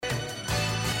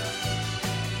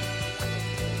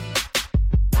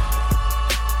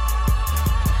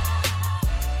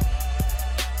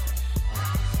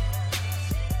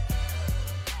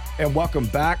And welcome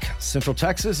back. Central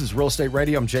Texas is Real Estate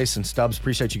Radio. I'm Jason Stubbs.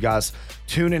 Appreciate you guys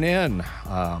tuning in.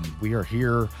 We are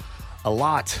here a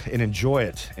lot and enjoy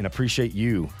it and appreciate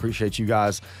you. Appreciate you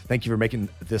guys. Thank you for making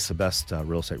this the best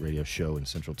real estate radio show in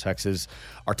Central Texas.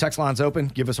 Our text line's open.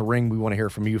 Give us a ring. We want to hear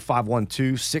from you.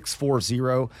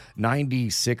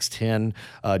 512-640-9610.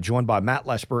 Joined by Matt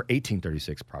Leschber,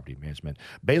 1836 Property Management.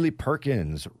 Bailey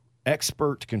Perkins,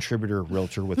 expert contributor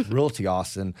realtor with Realty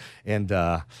Austin. And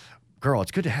girl,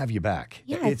 it's good to have you back.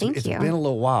 Yeah, it's thank you. It's been a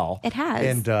little while. It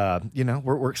has. And,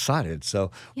 we're excited. So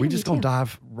Yeah, we're just going to too.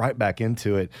 dive right back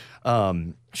into it.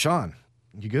 Sean,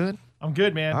 you good? I'm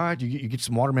good, man. All right, you get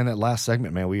some water, man. That last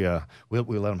segment, man, we let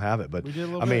them have it. But We did a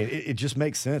little I mean, bit. it just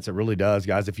makes sense. It really does,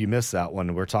 guys. If you missed that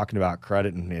one, we're talking about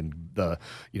credit and the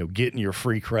getting your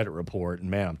free credit report. And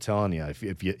man, I'm telling you,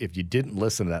 if you didn't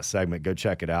listen to that segment, go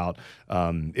check it out.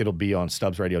 It'll be on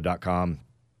StubbsRadio.com.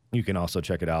 You can also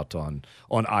check it out on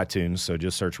iTunes. So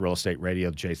just search Real Estate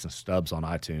Radio Jason Stubbs on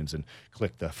iTunes and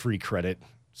click the free credit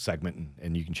segment,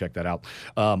 and you can check that out.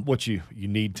 What you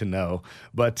need to know.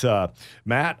 But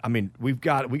Matt, I mean, we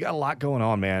got a lot going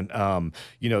on, man.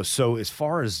 So as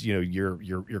far as your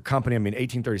company, I mean,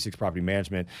 1836 Property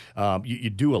Management, you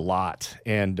do a lot,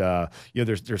 and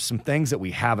there's some things that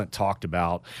we haven't talked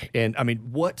about, and I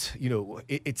mean,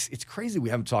 it's crazy we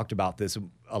haven't talked about this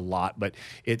a lot, but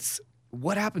it's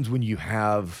what happens when you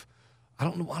have, I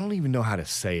don't even know how to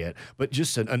say it, but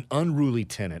just an unruly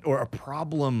tenant or a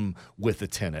problem with a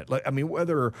tenant. Like, I mean,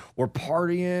 whether we're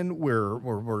partying,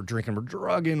 we're drinking, we're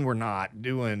drugging, we're not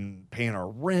paying our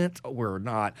rent, we're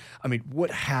not. I mean,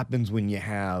 what happens when you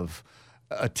have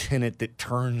a tenant that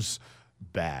turns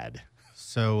bad?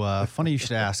 So funny you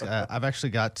should ask. I've actually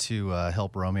got to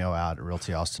help Romeo out at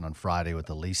Realty Austin on Friday with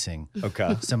the leasing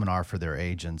seminar for their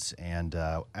agents. And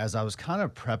as I was kind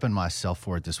of prepping myself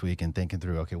for it this week and thinking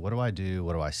through, okay, what do I do?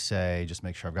 What do I say? Just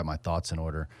make sure I've got my thoughts in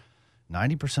order.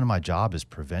 90% of my job is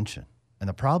prevention. And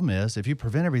the problem is, if you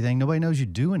prevent everything, nobody knows you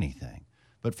do anything.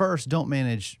 But first, don't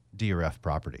manage D or F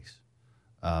properties.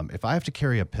 If I have to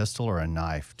carry a pistol or a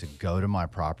knife to go to my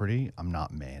property, I'm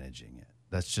not managing it.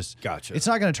 That's just, gotcha. It's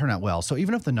not going to turn out well. So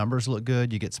even if the numbers look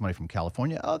good, you get somebody from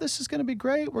California, oh, this is going to be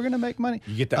great. We're going to make money.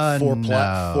 You get that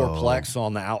fourplex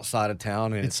on the outside of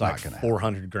town, and it's like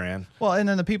 $400,000. Well, and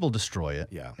then the people destroy it.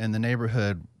 Yeah. And the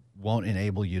neighborhood won't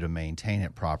enable you to maintain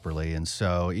it properly. And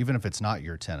so even if it's not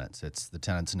your tenants, it's the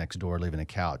tenants next door leaving a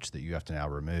couch that you have to now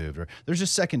remove. Or there's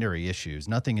just secondary issues.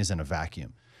 Nothing is in a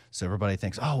vacuum. So everybody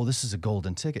thinks, oh, well, this is a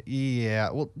golden ticket.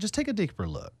 Yeah, well, just take a deeper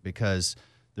look because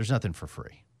there's nothing for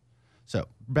free. So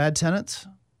bad tenants,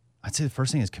 I'd say the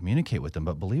first thing is communicate with them.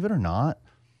 But believe it or not,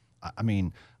 I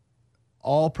mean,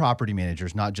 all property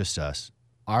managers, not just us,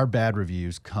 our bad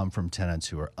reviews come from tenants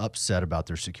who are upset about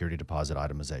their security deposit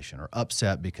itemization or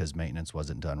upset because maintenance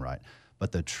wasn't done right.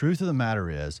 But the truth of the matter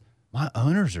is my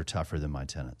owners are tougher than my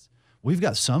tenants. We've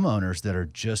got some owners that are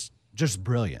just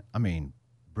brilliant. I mean,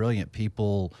 brilliant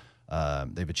people.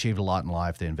 They've achieved a lot in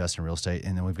life. They invest in real estate.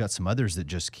 And then we've got some others that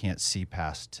just can't see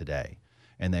past today.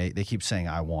 And they keep saying,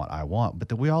 I want.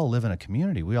 But we all live in a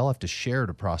community. We all have to share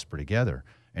to prosper together.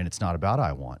 And it's not about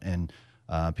I want. And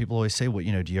people always say, well,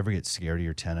 do you ever get scared of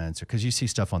your tenants? Or because you see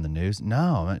stuff on the news.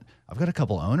 No, I've got a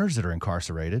couple owners that are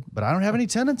incarcerated, but I don't have any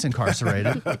tenants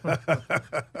incarcerated.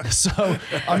 So,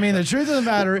 I mean, the truth of the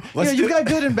matter, you've got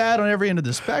good and bad on every end of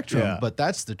the spectrum. Yeah. But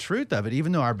that's the truth of it.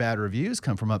 Even though our bad reviews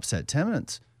come from upset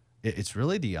tenants, it's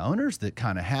really the owners that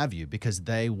kind of have you because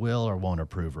they will or won't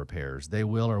approve repairs. They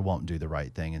will or won't do the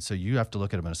right thing. And so you have to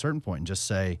look at them at a certain point and just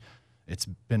say, it's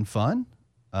been fun,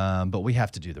 but we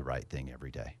have to do the right thing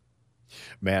every day.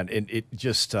 Man, and it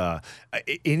just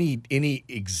any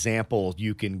example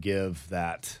you can give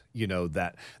that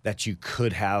that you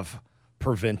could have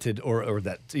prevented or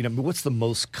that what's the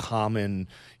most common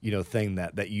thing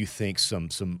that you think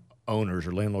some owners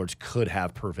or landlords could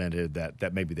have prevented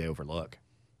that maybe they overlook?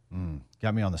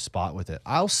 Got me on the spot with it.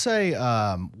 I'll say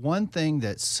one thing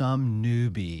that some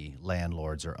newbie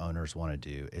landlords or owners want to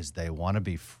do is they want to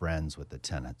be friends with the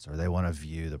tenants or they want to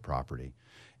view the property.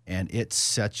 And it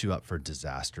sets you up for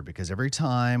disaster because every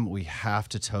time we have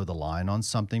to toe the line on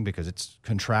something because it's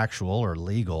contractual or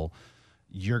legal,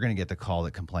 you're going to get the call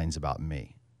that complains about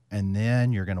me. And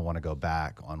then you're going to want to go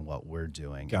back on what we're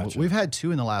doing. Gotcha. We've had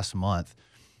two in the last month.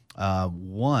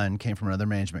 One came from another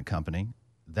management company.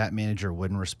 That manager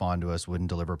wouldn't respond to us, wouldn't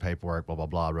deliver paperwork, blah, blah,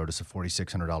 blah, wrote us a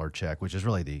 $4,600 check, which is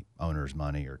really the owner's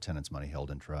money or tenant's money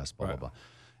held in trust, blah, right. blah, blah.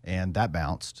 And that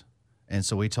bounced. And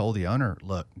so we told the owner,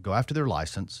 look, go after their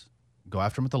license, go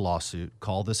after them with a lawsuit,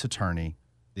 call this attorney.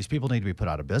 These people need to be put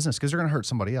out of business because they're going to hurt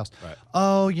somebody else. Right.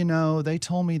 Oh, they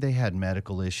told me they had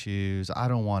medical issues. I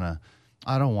don't want to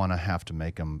I don't want to have to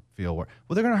make them feel well,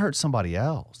 they're going to hurt somebody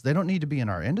else. They don't need to be in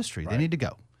our industry. Right. They need to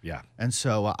go. Yeah. And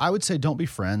so I would say don't be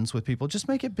friends with people. Just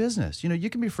make it business. You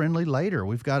can be friendly later.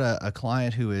 We've got a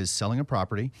client who is selling a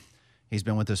property. He's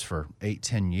been with us for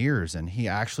 8-10 years, and he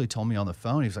actually told me on the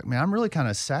phone, he was like, man, I'm really kind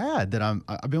of sad that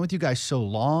I've been with you guys so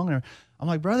long. And I'm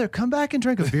like, brother, come back and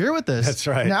drink a beer with us. That's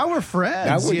right. Now we're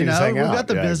friends. Now we can hang We've out. got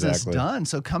the business exactly. done.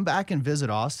 So come back and visit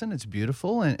Austin. It's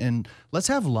beautiful. And let's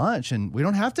have lunch. And we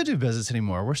don't have to do business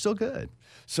anymore. We're still good.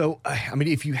 So, I mean,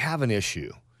 if you have an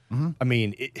issue, I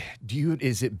mean,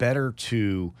 is it better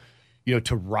to,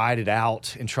 to ride it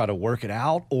out and try to work it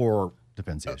out, or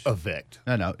depends the issue. Evict?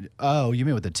 No. Oh, you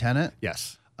mean with the tenant?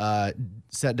 Yes.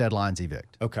 Set deadlines,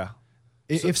 evict. Okay.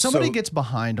 If somebody gets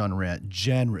behind on rent,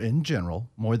 in general,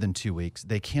 more than 2 weeks,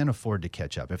 they can't afford to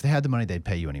catch up. If they had the money, they'd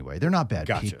pay you anyway. They're not bad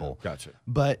people. Gotcha.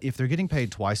 But if they're getting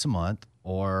paid twice a month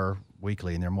or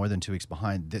weekly and they're more than 2 weeks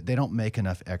behind, they don't make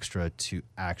enough extra to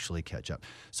actually catch up.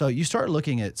 So you start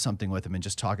looking at something with them and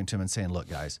just talking to them and saying, look,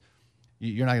 guys,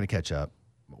 you're not going to catch up.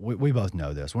 We both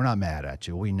know this. We're not mad at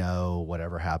you. We know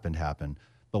whatever happened,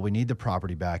 but we need the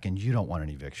property back, and you don't want an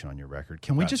eviction on your record.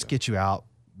 Can we just get you out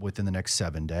within the next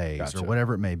 7 days or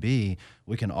whatever it may be?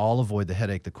 We can all avoid the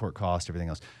headache, the court cost, everything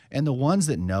else. And the ones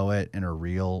that know it and are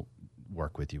real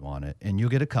work with you on it. And you'll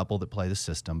get a couple that play the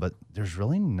system, but there's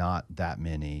really not that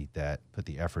many that put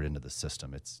the effort into the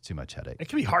system. It's too much headache. It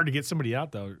can be hard to get somebody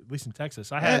out, though, at least in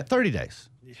Texas. I had 30 days.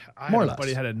 I had a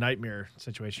buddy had a nightmare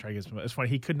situation trying to get somebody. It's funny.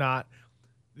 He could not.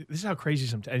 This is how crazy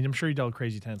sometimes, and I'm sure you dealt with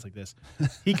crazy tenants like this.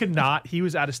 He could not. He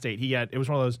was out of state. It was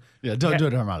one of those. Yeah, don't do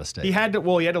it. I'm out of state. He had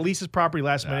to lease his property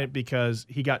last minute because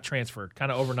he got transferred kind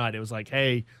of overnight. It was like,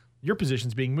 hey, your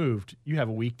position's being moved. You have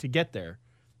a week to get there.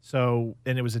 So,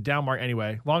 and it was a down mark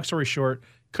anyway. Long story short,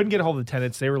 couldn't get a hold of the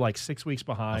tenants. They were like 6 weeks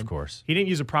behind. Of course. He didn't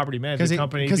use a property management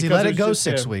company. Because he let it go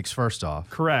 6 weeks, first off.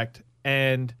 Correct.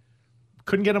 And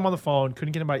couldn't get him on the phone,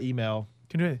 couldn't get him by email.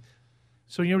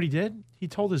 So you know what he did? He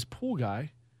told his pool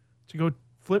guy to go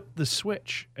flip the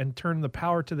switch and turn the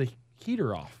power to the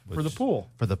heater off for the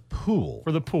pool. For the pool?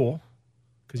 For the pool.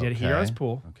 Because he had a heater on his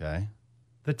pool. Okay.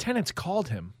 The tenants called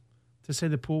him to say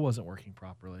the pool wasn't working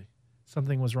properly.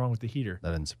 Something was wrong with the heater.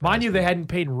 That didn't surprise Mind you, me. they hadn't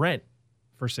paid rent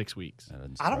for 6 weeks.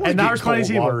 I don't want to get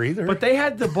cold water either. But they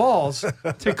had the balls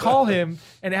to call him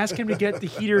and ask him to get the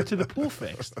heater to the pool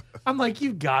fixed. I'm like,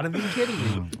 you've got to be kidding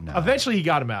me. No. Eventually, he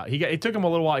got him out. It took him a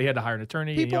little while. He had to hire an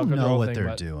attorney. People know what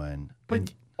they're doing.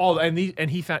 But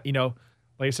he found,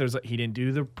 like I said, it was like he didn't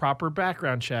do the proper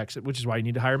background checks, which is why you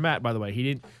need to hire Matt, by the way. He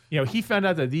didn't, he found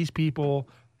out that these people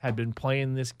had been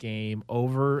playing this game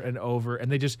over and over,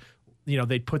 and they just,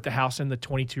 they'd put the house in the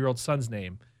 22-year-old son's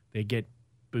name. They get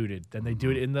booted. Then they do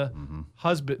it in the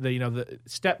husband, the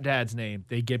stepdad's name.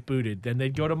 They get booted. Then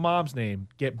they'd go to mom's name,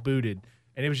 get booted.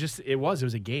 And it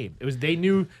was a game. They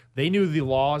knew the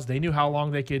laws. They knew how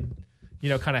long they could,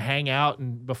 kind of hang out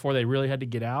and before they really had to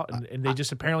get out. And they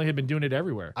just apparently had been doing it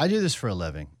everywhere. I do this for a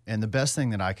living. And the best thing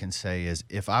that I can say is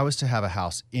if I was to have a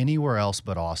house anywhere else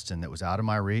but Austin that was out of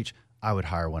my reach, I would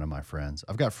hire one of my friends.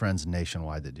 I've got friends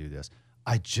nationwide that do this.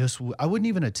 I wouldn't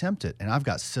even attempt it. And I've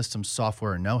got systems,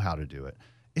 software, and know how to do it.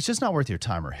 It's just not worth your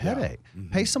time or headache. Yeah.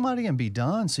 Pay somebody and be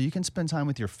done so you can spend time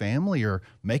with your family or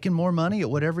making more money at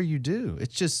whatever you do.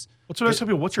 It's just. So I tell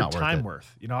people, what's your time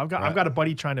worth? I've got a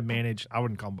buddy trying to manage. I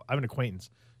wouldn't call him. I have an acquaintance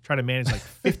trying to manage like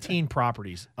 15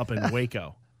 properties up in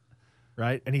Waco,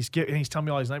 right? And he's telling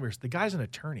me all these nightmares. The guy's an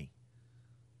attorney.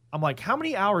 I'm like, how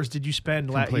many hours did you spend?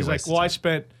 He's like, well, I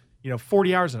spent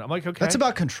 40 hours in it. I'm like, okay. That's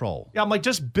about control. Yeah, I'm like,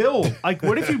 just build. Like,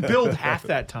 what if you build half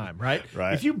that time, right?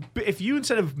 Right. If you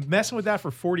instead of messing with that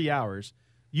for 40 hours,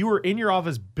 you were in your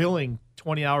office billing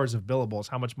 20 hours of billables,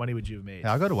 how much money would you have made?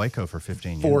 Yeah, I'll go to Waco for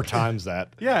 15 years. 4 times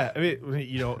that. Yeah, I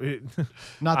mean,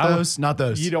 not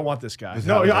those. You don't want this guy.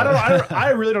 No, I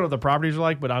really don't know what the properties are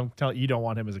like, but I'm telling you, don't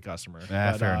want him as a customer.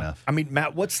 Fair enough. I mean,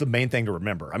 Matt, what's the main thing to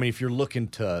remember? I mean, if you're looking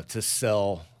to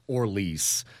sell or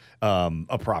lease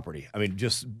a property, I mean,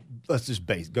 let's just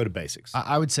go to basics.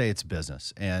 I would say it's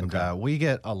business. And we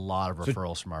get a lot of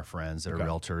referrals from our friends that are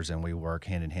realtors, and we work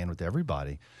hand in hand with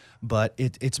everybody. But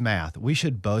it's math. We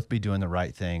should both be doing the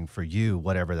right thing for you,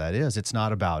 whatever that is. It's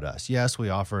not about us. Yes, we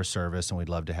offer a service, and we'd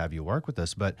love to have you work with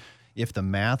us. But if the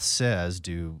math says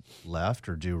do left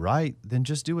or do right, then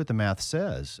just do what the math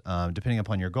says, depending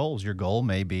upon your goals. Your goal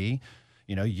may be,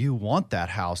 you want that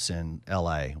house in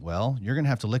L.A. Well, you're going to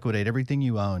have to liquidate everything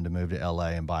you own to move to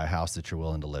L.A. and buy a house that you're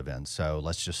willing to live in. So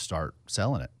let's just start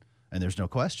selling it. And there's no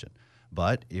question.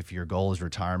 But if your goal is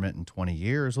retirement in 20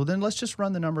 years, well, then let's just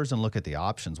run the numbers and look at the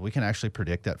options. We can actually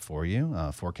predict that for you,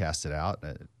 forecast it out.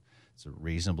 It's a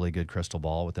reasonably good crystal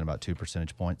ball within about 2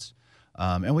 percentage points.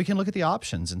 And we can look at the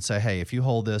options and say, hey, if you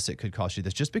hold this, it could cost you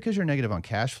this. Just because you're negative on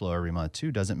cash flow every month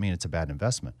too doesn't mean it's a bad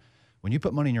investment. When you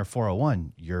put money in your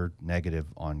 401, you're negative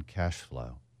on cash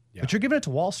flow. Yeah. But you're giving it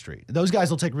to Wall Street. Those guys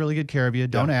will take really good care of you.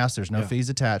 Don't ask. There's no fees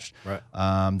attached. Right.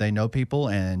 They know people,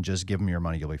 and just give them your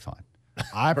money. You'll be fine.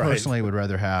 I personally would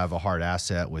rather have a hard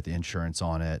asset with insurance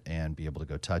on it and be able to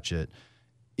go touch it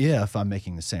if I'm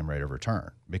making the same rate of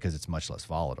return, because it's much less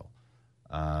volatile.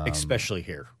 Especially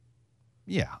here.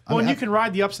 Yeah. Well, and you can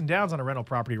ride the ups and downs on a rental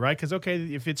property, right? Because, okay,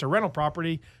 if it's a rental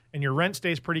property and your rent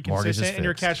stays pretty consistent and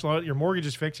your cash flow, your mortgage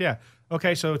is fixed, yeah.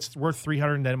 Okay, so it's worth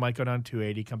 300, and then it might go down to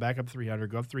 280, come back up 300,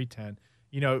 go up 310.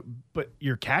 You know, but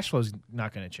your cash flow is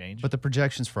not going to change. But the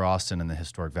projections for Austin and the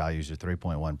historic values are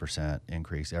 3.1%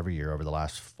 increase every year over the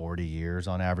last 40 years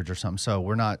on average or something. So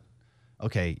we're not,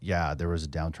 okay, yeah, there was a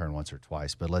downturn once or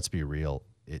twice, but let's be real,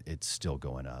 it's still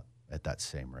going up at that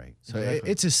same rate. So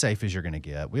it's as safe as you're going to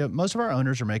get. Most of our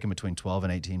owners are making between 12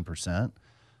 and 18%.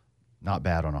 Not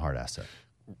bad on a hard asset.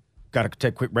 Got to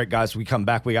take a quick break, guys. We come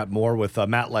back. We got more with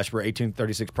Matt Leschber,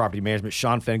 1836 Property Management,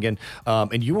 Sean Finnegan.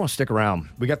 And you want to stick around.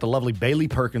 We got the lovely Bailey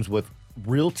Perkins with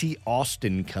Realty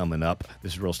Austin coming up.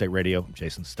 This is Real Estate Radio. I'm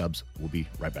Jason Stubbs. We'll be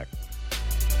right back.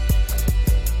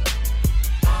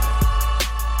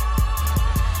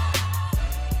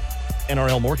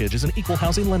 NRL Mortgage is an equal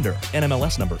housing lender.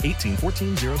 NMLS number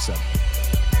 181407.